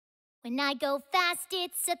When I go fast,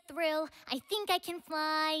 it's a thrill. I think I can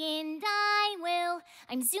fly and I will.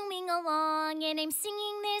 I'm zooming along and I'm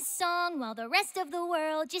singing this song while the rest of the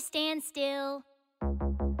world just stands still.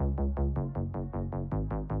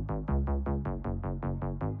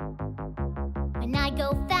 When I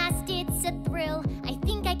go fast, it's a thrill. I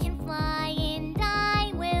think I can fly and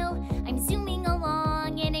I will. I'm zooming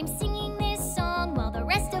along and I'm singing this song while the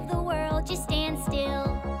rest of the world just stands still.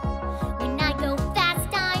 When I go fast,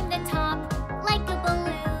 I'm the top, like a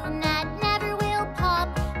balloon that never will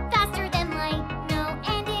pop. Faster than light, no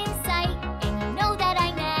end in sight, and you know that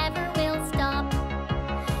I never will stop.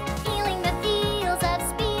 Feeling the feels of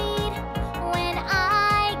speed when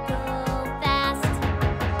I go fast.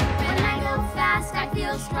 When I go fast, I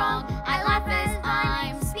feel strong. I laugh as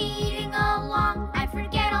I'm speeding along. I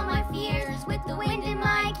forget all my fears with the wind in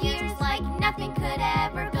my gears, like nothing could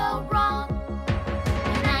ever go wrong.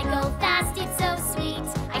 When I go fast, it's so sweet.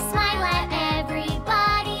 I smile at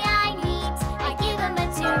everybody I meet. I give them a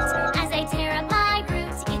toot as I tear up my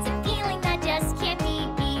roots. It's a feeling that just can't be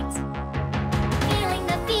beat. Feeling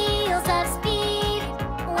the feels of speed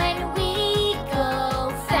when we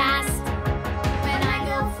go fast. When I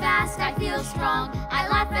go fast, I feel strong. I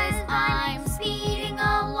laugh as I'm speeding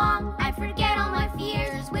along. I forget all my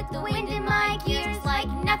fears with the wind in my gears, like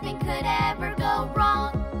nothing could ever go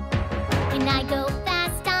wrong. When I go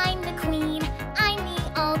fast, I'm the queen. I'm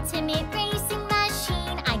the ultimate racing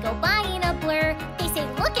machine. I go by in a blur. They say,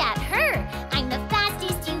 look at her. I'm the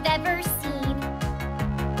fastest you've ever seen.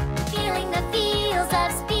 Feeling the feels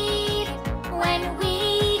of speed when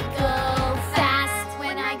we go fast.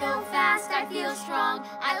 When I go fast, I feel strong.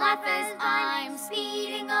 I laugh as I'm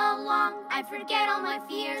speeding along. I forget all my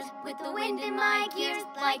fears with the wind in my gears,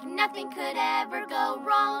 like nothing could ever go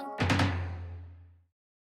wrong.